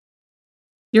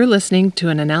You're listening to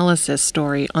an analysis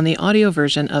story on the audio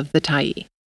version of The Tyee.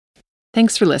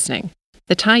 Thanks for listening.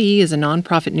 The Tyee is a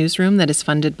nonprofit newsroom that is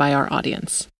funded by our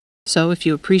audience. So if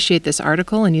you appreciate this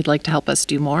article and you'd like to help us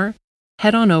do more,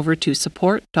 head on over to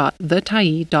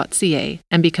support.thetyee.ca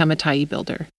and become a Tyee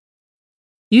builder.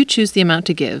 You choose the amount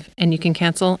to give, and you can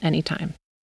cancel anytime.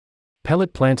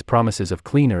 Pellet plants promises of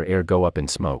cleaner air go up in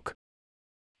smoke.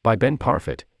 By Ben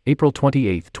Parfit, April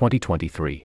 28,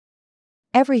 2023.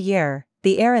 Every year,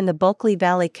 the air in the Bulkley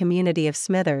Valley community of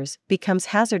Smithers becomes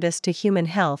hazardous to human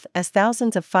health as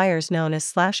thousands of fires known as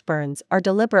slash burns are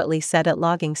deliberately set at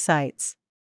logging sites.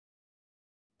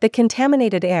 The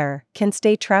contaminated air can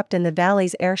stay trapped in the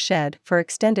valley's airshed for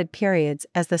extended periods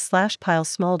as the slash piles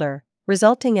smolder,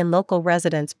 resulting in local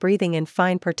residents breathing in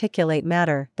fine particulate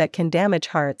matter that can damage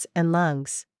hearts and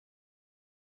lungs.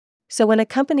 So when a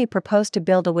company proposed to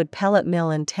build a wood pellet mill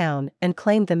in town and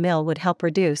claimed the mill would help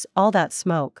reduce all that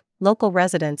smoke, local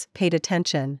residents paid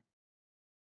attention.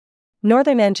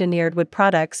 Northern Engineered Wood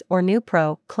Products or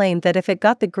NewPro claimed that if it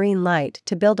got the green light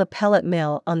to build a pellet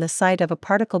mill on the site of a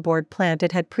particleboard plant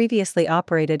it had previously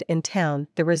operated in town,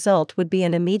 the result would be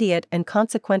an immediate and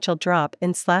consequential drop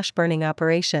in slash burning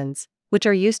operations, which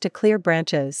are used to clear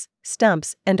branches,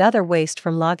 stumps, and other waste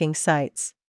from logging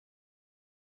sites.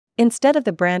 Instead of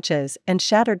the branches and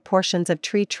shattered portions of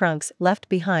tree trunks left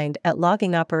behind at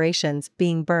logging operations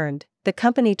being burned, the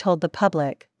company told the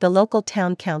public, the local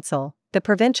town council, the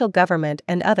provincial government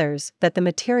and others that the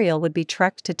material would be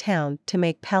trucked to town to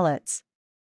make pellets.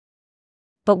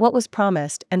 But what was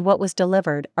promised and what was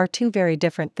delivered are two very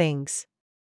different things.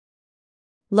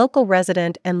 Local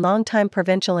resident and longtime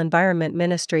provincial environment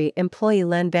ministry employee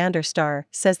Len Vanderstar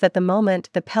says that the moment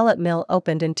the pellet mill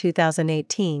opened in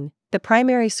 2018, the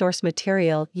primary source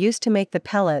material used to make the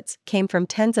pellets came from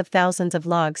tens of thousands of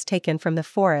logs taken from the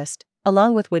forest,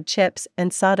 along with wood chips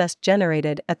and sawdust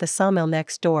generated at the sawmill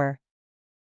next door.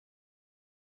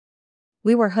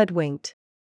 We were hoodwinked.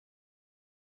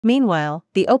 Meanwhile,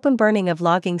 the open burning of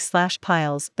logging slash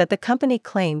piles that the company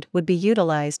claimed would be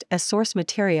utilized as source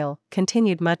material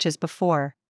continued much as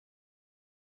before.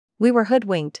 We were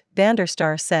hoodwinked,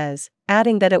 Vanderstar says,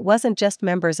 adding that it wasn't just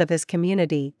members of his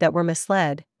community that were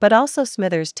misled, but also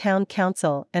Smithers Town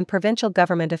Council and provincial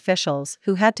government officials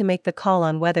who had to make the call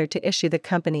on whether to issue the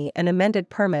company an amended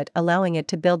permit allowing it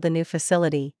to build the new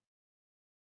facility.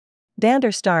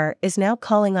 Vanderstar is now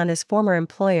calling on his former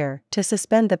employer to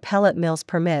suspend the pellet mill's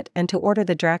permit and to order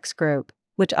the Drax Group,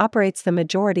 which operates the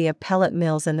majority of pellet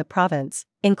mills in the province,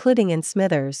 including in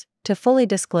Smithers, to fully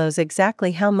disclose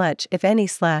exactly how much, if any,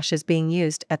 slash is being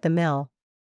used at the mill.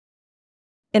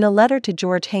 In a letter to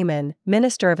George Heyman,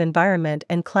 Minister of Environment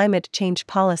and Climate Change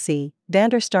Policy,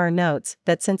 Vanderstar notes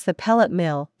that since the pellet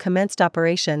mill commenced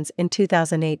operations in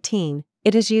 2018,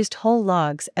 it has used whole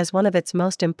logs as one of its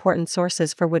most important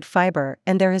sources for wood fiber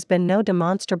and there has been no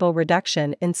demonstrable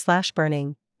reduction in slash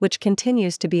burning, which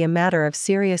continues to be a matter of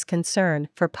serious concern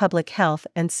for public health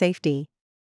and safety.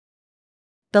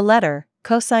 The letter,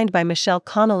 co-signed by Michelle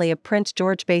Connolly of Prince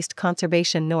George-based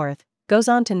Conservation North, goes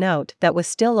on to note that with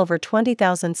still over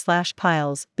 20,000 slash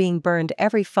piles being burned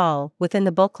every fall within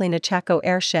the Bulkley-Nechako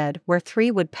airshed where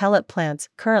 3 wood pellet plants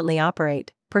currently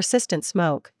operate, persistent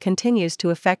smoke continues to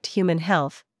affect human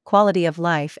health, quality of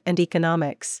life and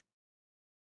economics.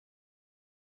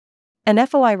 An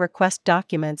FOI request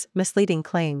documents misleading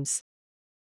claims.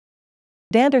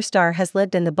 Vanderstar has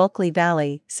lived in the Bulkley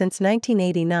Valley since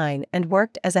 1989 and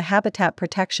worked as a habitat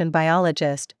protection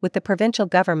biologist with the provincial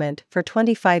government for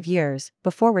 25 years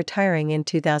before retiring in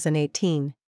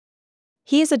 2018.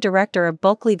 He is a director of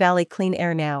Bulkley Valley Clean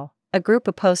Air Now, a group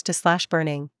opposed to slash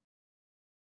burning.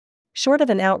 Short of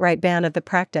an outright ban of the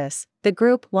practice, the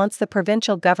group wants the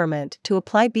provincial government to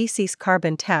apply BC's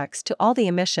carbon tax to all the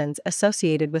emissions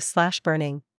associated with slash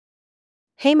burning.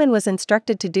 Heyman was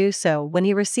instructed to do so when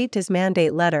he received his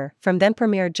mandate letter from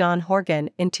then-Premier John Horgan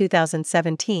in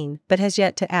 2017 but has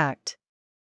yet to act.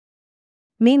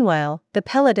 Meanwhile, the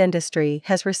pellet industry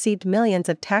has received millions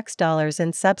of tax dollars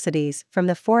in subsidies from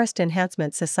the Forest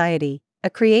Enhancement Society, a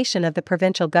creation of the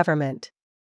provincial government.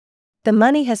 The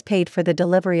money has paid for the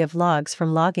delivery of logs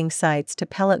from logging sites to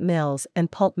pellet mills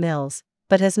and pulp mills,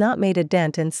 but has not made a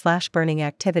dent in slash burning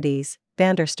activities,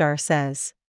 Vanderstar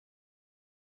says.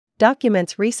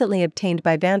 Documents recently obtained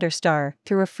by Vanderstar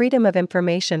through a Freedom of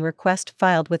Information request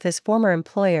filed with his former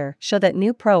employer show that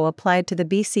NewPro applied to the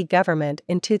BC government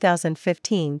in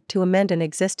 2015 to amend an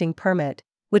existing permit,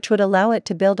 which would allow it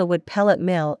to build a wood pellet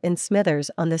mill in Smithers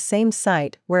on the same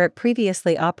site where it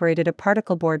previously operated a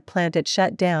particleboard plant it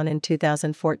shut down in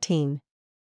 2014.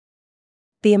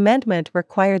 The amendment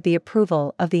required the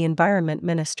approval of the Environment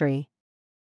Ministry.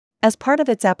 As part of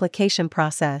its application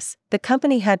process, the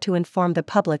company had to inform the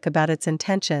public about its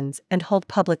intentions and hold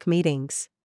public meetings.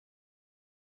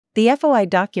 The FOI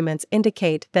documents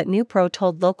indicate that Newpro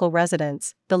told local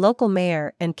residents, the local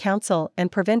mayor and council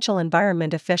and provincial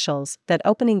environment officials that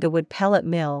opening the wood pellet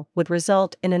mill would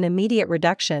result in an immediate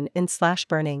reduction in slash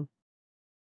burning.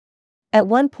 At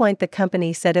one point the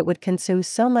company said it would consume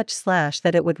so much slash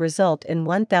that it would result in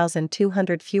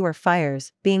 1,200 fewer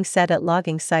fires being set at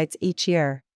logging sites each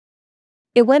year.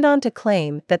 It went on to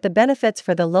claim that the benefits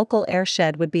for the local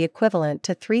airshed would be equivalent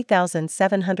to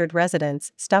 3,700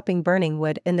 residents stopping burning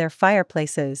wood in their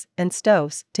fireplaces and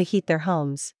stoves to heat their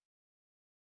homes.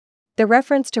 The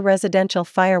reference to residential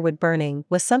firewood burning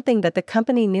was something that the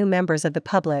company knew members of the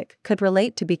public could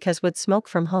relate to because wood smoke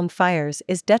from home fires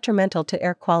is detrimental to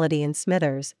air quality in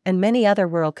Smithers and many other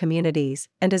rural communities,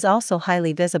 and is also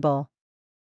highly visible.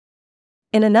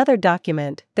 In another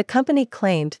document, the company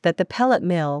claimed that the pellet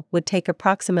mill would take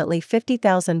approximately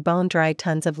 50,000 bone-dry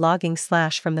tons of logging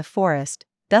slash from the forest,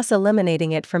 thus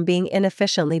eliminating it from being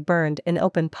inefficiently burned in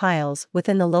open piles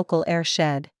within the local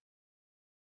airshed.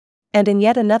 And in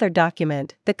yet another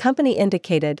document, the company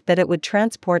indicated that it would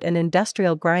transport an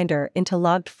industrial grinder into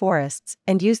logged forests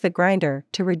and use the grinder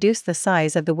to reduce the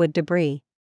size of the wood debris.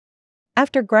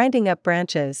 After grinding up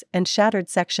branches and shattered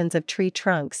sections of tree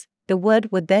trunks, the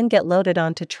wood would then get loaded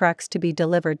onto trucks to be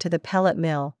delivered to the pellet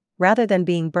mill, rather than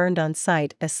being burned on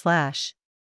site as slash.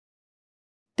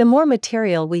 The more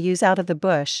material we use out of the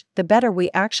bush, the better we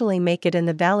actually make it in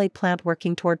the Valley plant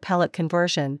working toward pellet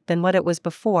conversion than what it was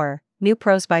before,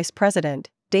 Newpro's vice president,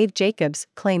 Dave Jacobs,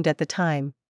 claimed at the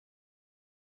time.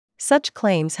 Such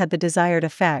claims had the desired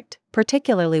effect,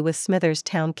 particularly with Smithers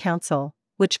Town Council,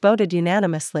 which voted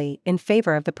unanimously in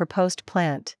favor of the proposed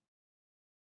plant.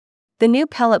 The new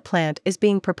pellet plant is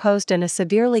being proposed in a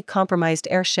severely compromised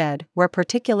airshed where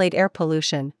particulate air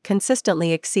pollution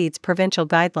consistently exceeds provincial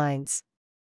guidelines.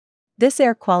 This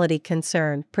air quality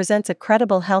concern presents a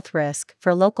credible health risk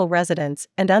for local residents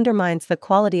and undermines the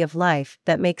quality of life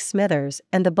that makes Smithers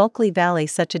and the Bulkley Valley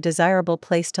such a desirable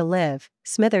place to live,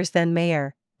 Smithers then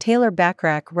Mayor Taylor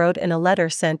Bachrach wrote in a letter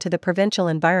sent to the Provincial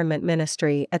Environment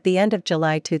Ministry at the end of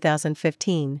July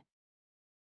 2015.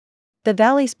 The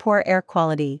valley's poor air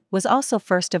quality was also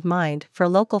first of mind for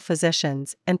local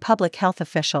physicians and public health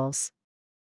officials.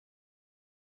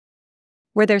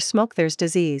 Where there's smoke, there's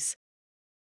disease.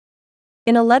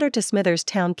 In a letter to Smithers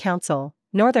Town Council,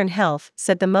 Northern Health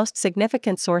said the most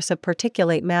significant source of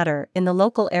particulate matter in the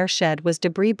local airshed was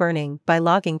debris burning by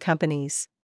logging companies.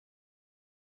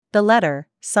 The letter,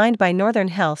 signed by Northern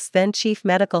Health's then Chief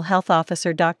Medical Health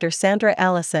Officer Dr. Sandra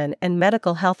Allison and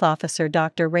Medical Health Officer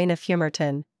Dr. Raina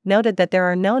Fumerton, noted that there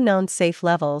are no known safe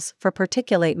levels for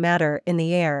particulate matter in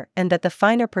the air and that the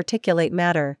finer particulate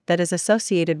matter that is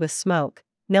associated with smoke,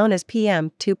 known as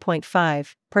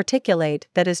PM2.5, particulate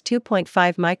that is 2.5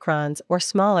 microns or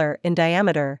smaller in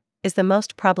diameter, is the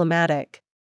most problematic.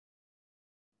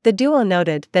 The duo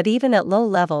noted that even at low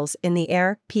levels in the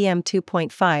air,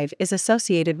 PM2.5 is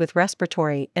associated with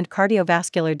respiratory and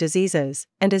cardiovascular diseases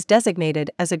and is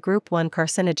designated as a Group 1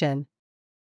 carcinogen.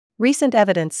 Recent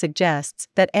evidence suggests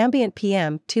that ambient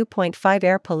PM2.5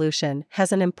 air pollution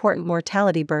has an important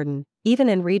mortality burden, even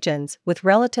in regions with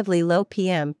relatively low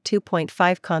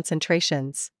PM2.5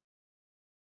 concentrations.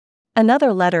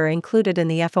 Another letter included in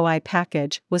the FOI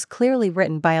package was clearly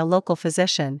written by a local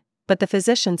physician, but the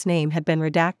physician's name had been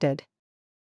redacted.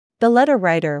 The letter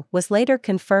writer was later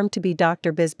confirmed to be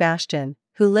Dr. Biz Bastian,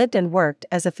 who lived and worked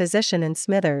as a physician in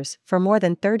Smithers for more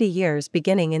than 30 years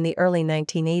beginning in the early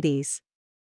 1980s.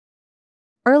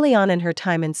 Early on in her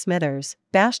time in Smithers,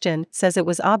 Bastian says it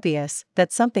was obvious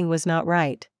that something was not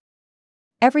right.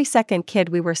 Every second kid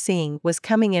we were seeing was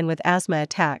coming in with asthma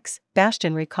attacks,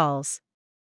 Bastian recalls.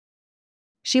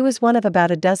 She was one of about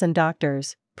a dozen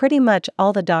doctors, pretty much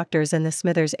all the doctors in the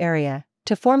Smithers area,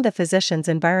 to form the Physicians'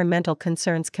 Environmental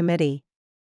Concerns Committee.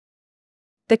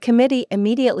 The committee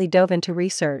immediately dove into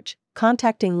research,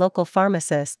 contacting local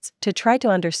pharmacists to try to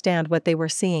understand what they were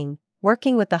seeing,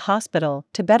 working with the hospital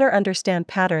to better understand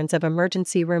patterns of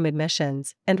emergency room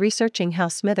admissions, and researching how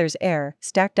Smithers' air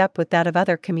stacked up with that of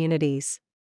other communities.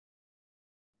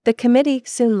 The committee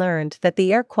soon learned that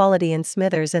the air quality in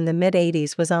Smithers in the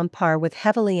mid-80s was on par with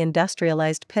heavily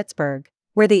industrialized Pittsburgh,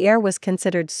 where the air was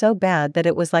considered so bad that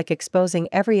it was like exposing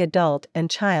every adult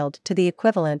and child to the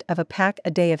equivalent of a pack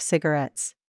a day of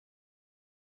cigarettes.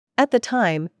 At the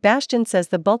time, Bastian says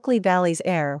the Bulkley Valley's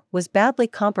air was badly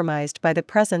compromised by the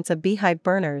presence of beehive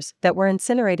burners that were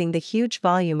incinerating the huge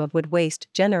volume of wood waste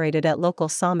generated at local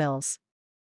sawmills.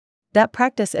 That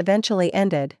practice eventually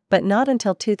ended, but not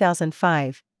until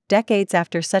 2005, decades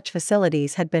after such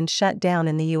facilities had been shut down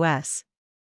in the U.S.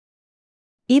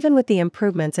 Even with the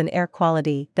improvements in air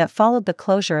quality that followed the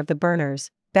closure of the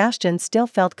burners, Bastian still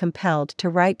felt compelled to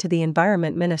write to the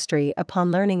Environment Ministry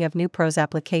upon learning of Nupro's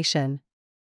application.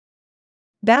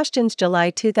 Bastian's July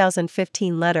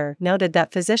 2015 letter noted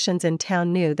that physicians in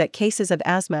town knew that cases of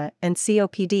asthma and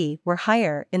COPD were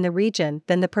higher in the region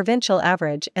than the provincial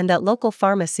average and that local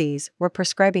pharmacies were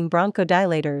prescribing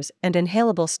bronchodilators and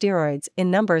inhalable steroids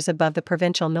in numbers above the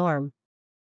provincial norm.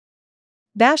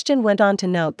 Bastian went on to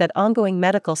note that ongoing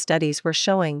medical studies were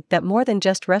showing that more than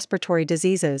just respiratory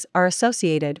diseases are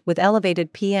associated with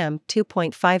elevated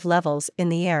PM2.5 levels in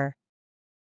the air.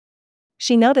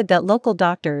 She noted that local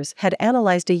doctors had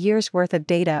analyzed a year's worth of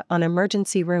data on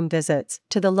emergency room visits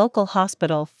to the local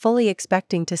hospital, fully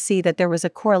expecting to see that there was a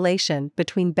correlation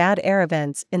between bad air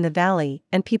events in the valley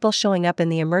and people showing up in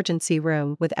the emergency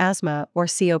room with asthma or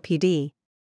COPD.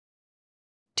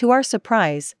 To our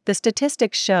surprise, the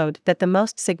statistics showed that the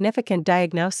most significant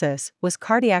diagnosis was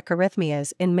cardiac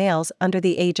arrhythmias in males under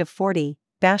the age of 40,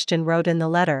 Bastian wrote in the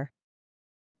letter.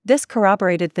 This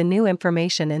corroborated the new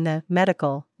information in the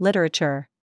medical literature.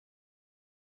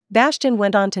 Bastian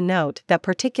went on to note that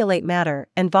particulate matter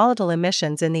and volatile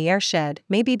emissions in the airshed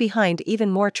may be behind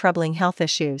even more troubling health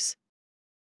issues.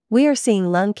 We are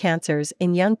seeing lung cancers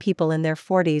in young people in their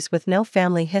 40s with no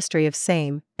family history of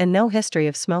same and no history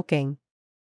of smoking.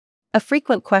 A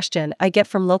frequent question I get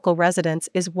from local residents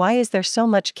is, why is there so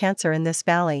much cancer in this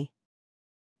valley?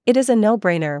 It is a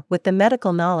no-brainer with the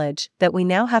medical knowledge that we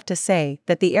now have to say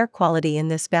that the air quality in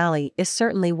this valley is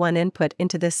certainly one input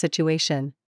into this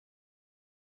situation.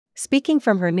 Speaking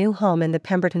from her new home in the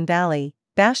Pemberton Valley,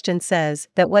 Bastian says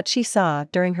that what she saw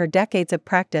during her decades of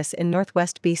practice in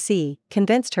Northwest BC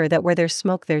convinced her that where there's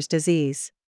smoke there's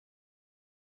disease.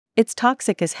 It's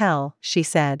toxic as hell, she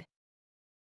said.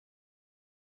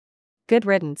 Good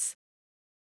riddance.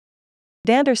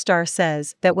 Vanderstar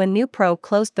says that when Nupro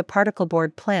closed the particle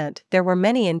board plant, there were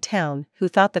many in town who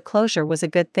thought the closure was a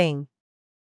good thing.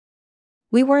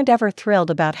 We weren't ever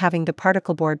thrilled about having the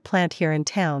particle board plant here in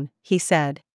town, he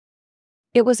said.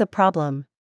 It was a problem.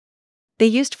 They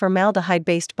used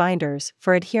formaldehyde-based binders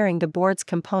for adhering the board's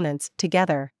components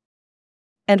together.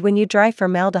 And when you dry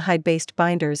formaldehyde-based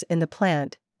binders in the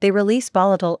plant, they release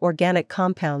volatile organic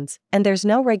compounds, and there's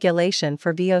no regulation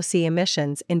for VOC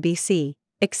emissions in BC.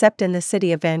 Except in the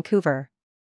city of Vancouver.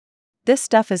 This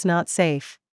stuff is not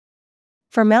safe.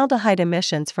 Formaldehyde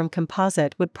emissions from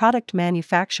composite wood product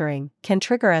manufacturing can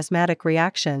trigger asthmatic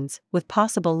reactions, with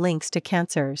possible links to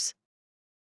cancers.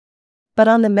 But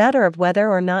on the matter of whether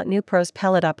or not Nupro's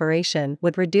pellet operation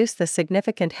would reduce the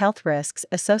significant health risks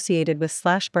associated with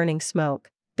burning smoke,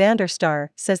 Vanderstar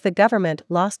says the government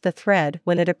lost the thread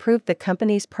when it approved the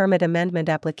company's permit amendment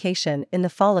application in the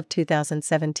fall of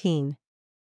 2017.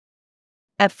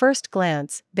 At first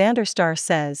glance, Vanderstar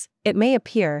says, it may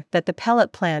appear that the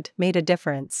pellet plant made a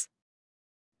difference.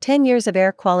 10 years of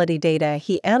air quality data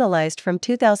he analyzed from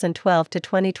 2012 to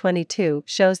 2022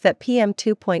 shows that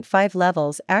PM2.5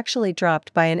 levels actually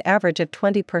dropped by an average of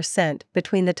 20%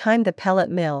 between the time the pellet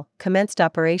mill commenced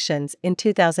operations in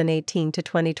 2018 to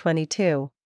 2022.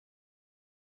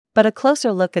 But a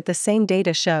closer look at the same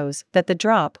data shows that the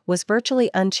drop was virtually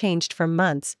unchanged from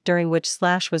months during which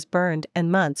slash was burned and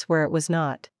months where it was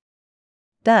not.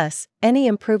 Thus, any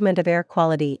improvement of air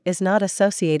quality is not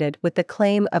associated with the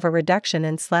claim of a reduction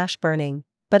in slash burning,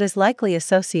 but is likely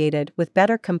associated with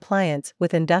better compliance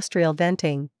with industrial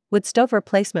venting, wood stove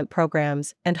replacement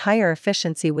programs and higher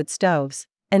efficiency wood stoves,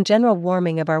 and general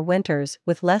warming of our winters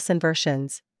with less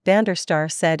inversions, Vanderstar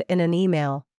said in an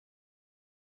email.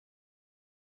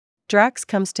 Drax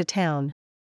comes to town.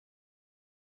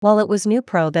 While it was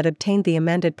Nupro that obtained the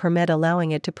amended permit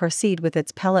allowing it to proceed with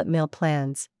its pellet mill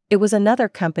plans, it was another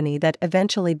company that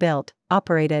eventually built,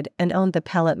 operated, and owned the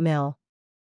pellet mill.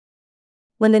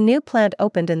 When the new plant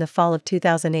opened in the fall of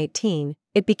 2018,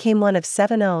 it became one of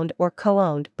 7 owned or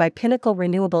co-owned by Pinnacle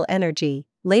Renewable Energy,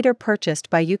 later purchased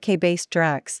by UK-based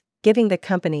Drax, giving the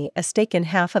company a stake in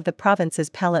half of the province's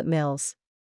pellet mills.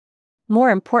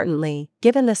 More importantly,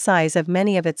 given the size of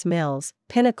many of its mills,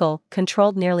 Pinnacle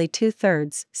controlled nearly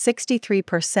 2/3,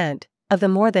 63%, of the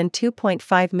more than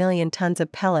 2.5 million tons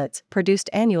of pellets produced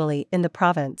annually in the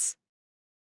province.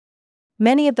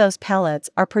 Many of those pellets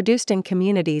are produced in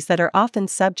communities that are often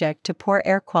subject to poor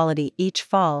air quality each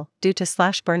fall due to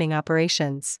slash-burning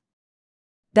operations.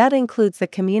 That includes the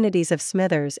communities of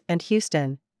Smithers and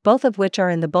Houston, both of which are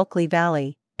in the Bulkley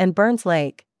Valley, and Burns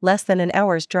Lake, less than an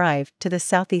hour's drive to the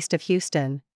southeast of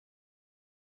Houston.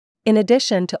 In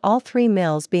addition to all 3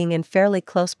 mills being in fairly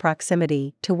close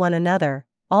proximity to one another,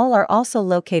 all are also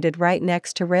located right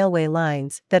next to railway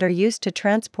lines that are used to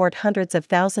transport hundreds of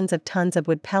thousands of tons of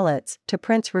wood pellets to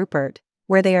Prince Rupert,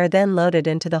 where they are then loaded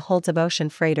into the holds of ocean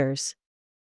freighters.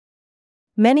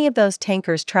 Many of those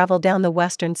tankers travel down the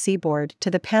western seaboard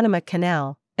to the Panama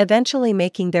Canal, eventually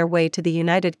making their way to the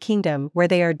United Kingdom, where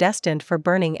they are destined for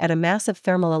burning at a massive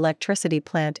thermal electricity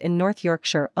plant in North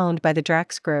Yorkshire owned by the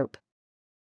Drax Group.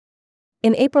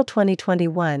 In April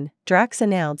 2021, Drax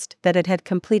announced that it had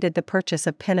completed the purchase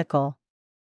of Pinnacle.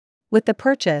 With the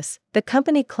purchase, the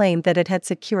company claimed that it had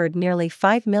secured nearly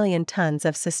 5 million tons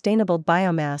of sustainable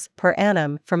biomass per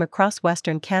annum from across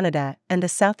Western Canada and the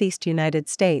southeast United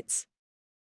States.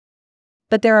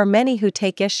 But there are many who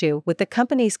take issue with the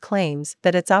company's claims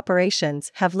that its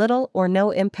operations have little or no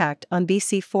impact on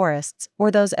BC forests or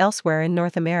those elsewhere in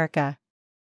North America.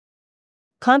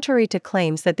 Contrary to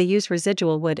claims that they use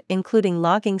residual wood including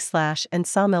logging and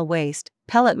sawmill waste,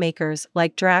 pellet makers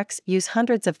like Drax use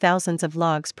hundreds of thousands of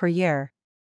logs per year.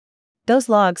 Those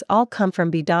logs all come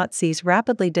from BC's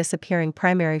rapidly disappearing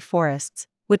primary forests,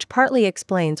 which partly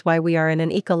explains why we are in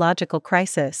an ecological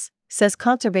crisis, says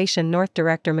Conservation North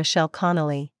Director Michelle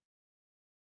Connolly.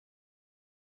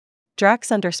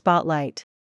 Drax under spotlight.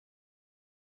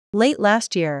 Late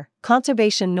last year,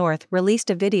 Conservation North released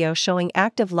a video showing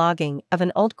active logging of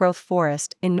an old-growth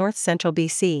forest in north-central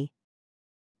BC.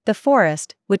 The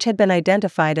forest, which had been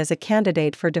identified as a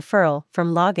candidate for deferral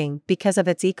from logging because of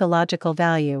its ecological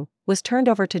value, was turned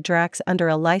over to Drax under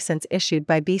a license issued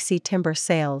by BC Timber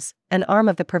Sales, an arm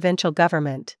of the provincial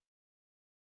government.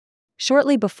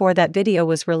 Shortly before that video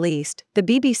was released, the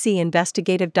BBC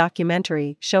investigative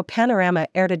documentary show Panorama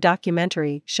aired a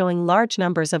documentary showing large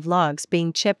numbers of logs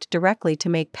being chipped directly to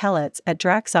make pellets at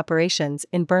Drax operations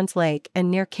in Burns Lake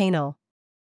and near Kano.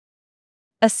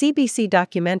 A CBC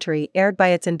documentary aired by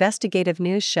its investigative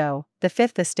news show, The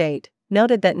Fifth Estate,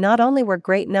 noted that not only were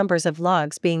great numbers of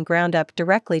logs being ground up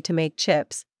directly to make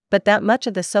chips, but that much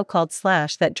of the so-called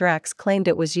slash that Drax claimed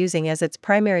it was using as its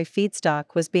primary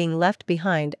feedstock was being left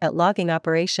behind at logging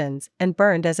operations and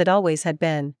burned as it always had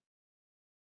been.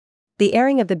 The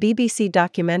airing of the BBC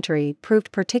documentary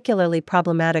proved particularly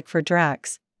problematic for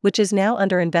Drax, which is now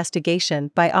under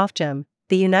investigation by Ofgem,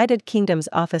 the United Kingdom's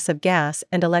Office of Gas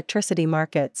and Electricity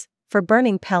Markets, for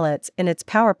burning pellets in its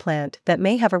power plant that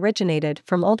may have originated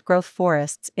from old-growth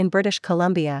forests in British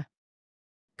Columbia.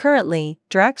 Currently,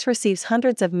 Drax receives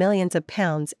hundreds of millions of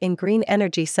pounds in green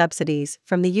energy subsidies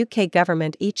from the UK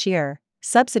government each year,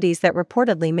 subsidies that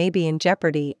reportedly may be in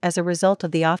jeopardy as a result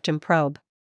of the Ofgem probe.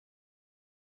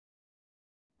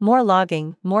 More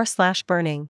logging, more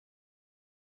burning.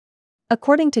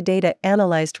 According to data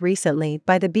analysed recently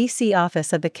by the BC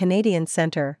Office of the Canadian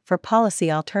Centre for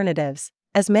Policy Alternatives,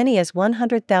 as many as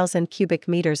 100,000 cubic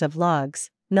meters of logs,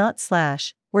 not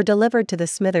slash, were delivered to the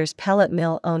Smithers pellet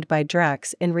mill owned by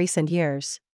Drax in recent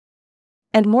years.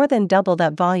 And more than double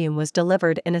that volume was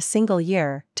delivered in a single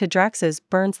year to Drax's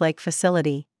Burns Lake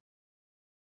facility.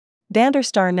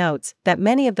 Vanderstar notes that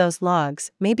many of those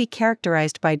logs may be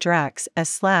characterized by Drax as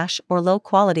slash or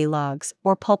low-quality logs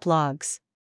or pulp logs.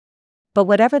 But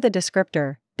whatever the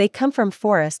descriptor, they come from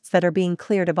forests that are being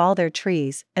cleared of all their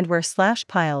trees and where slash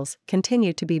piles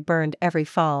continue to be burned every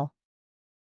fall.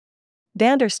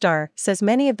 Vanderstar says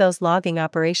many of those logging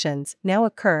operations now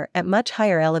occur at much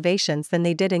higher elevations than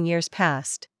they did in years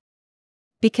past.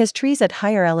 Because trees at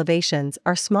higher elevations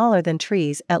are smaller than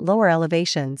trees at lower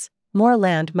elevations, more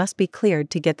land must be cleared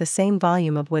to get the same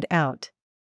volume of wood out.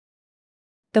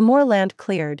 The more land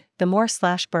cleared, the more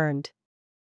slash burned.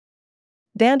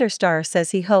 Vanderstar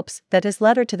says he hopes that his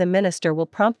letter to the minister will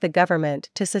prompt the government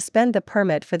to suspend the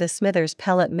permit for the Smithers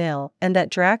pellet mill and that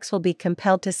Drax will be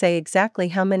compelled to say exactly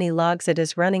how many logs it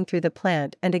is running through the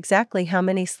plant and exactly how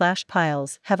many slash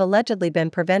piles have allegedly been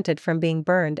prevented from being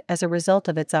burned as a result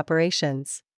of its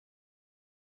operations.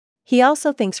 He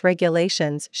also thinks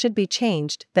regulations should be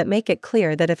changed that make it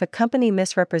clear that if a company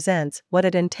misrepresents what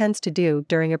it intends to do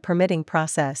during a permitting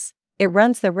process, it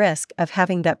runs the risk of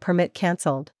having that permit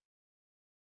cancelled.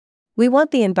 We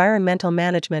want the Environmental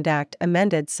Management Act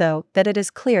amended so that it is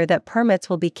clear that permits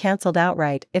will be cancelled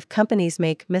outright if companies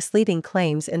make misleading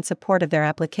claims in support of their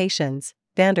applications,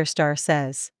 Vanderstar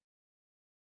says.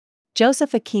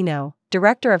 Joseph Aquino,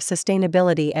 Director of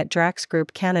Sustainability at Drax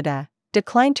Group Canada,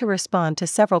 declined to respond to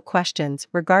several questions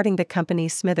regarding the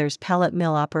company's Smithers pellet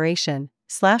mill operation,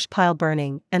 slash pile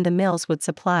burning, and the mill's wood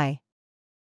supply.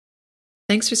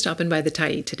 Thanks for stopping by the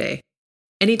Tyee today.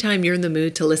 Anytime you're in the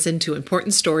mood to listen to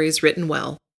important stories written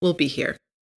well, we'll be here.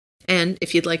 And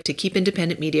if you'd like to keep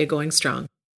independent media going strong,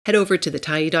 head over to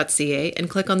thetyee.ca and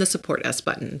click on the Support Us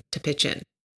button to pitch in.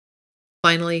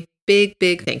 Finally, big,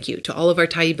 big thank you to all of our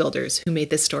Tyee builders who made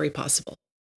this story possible.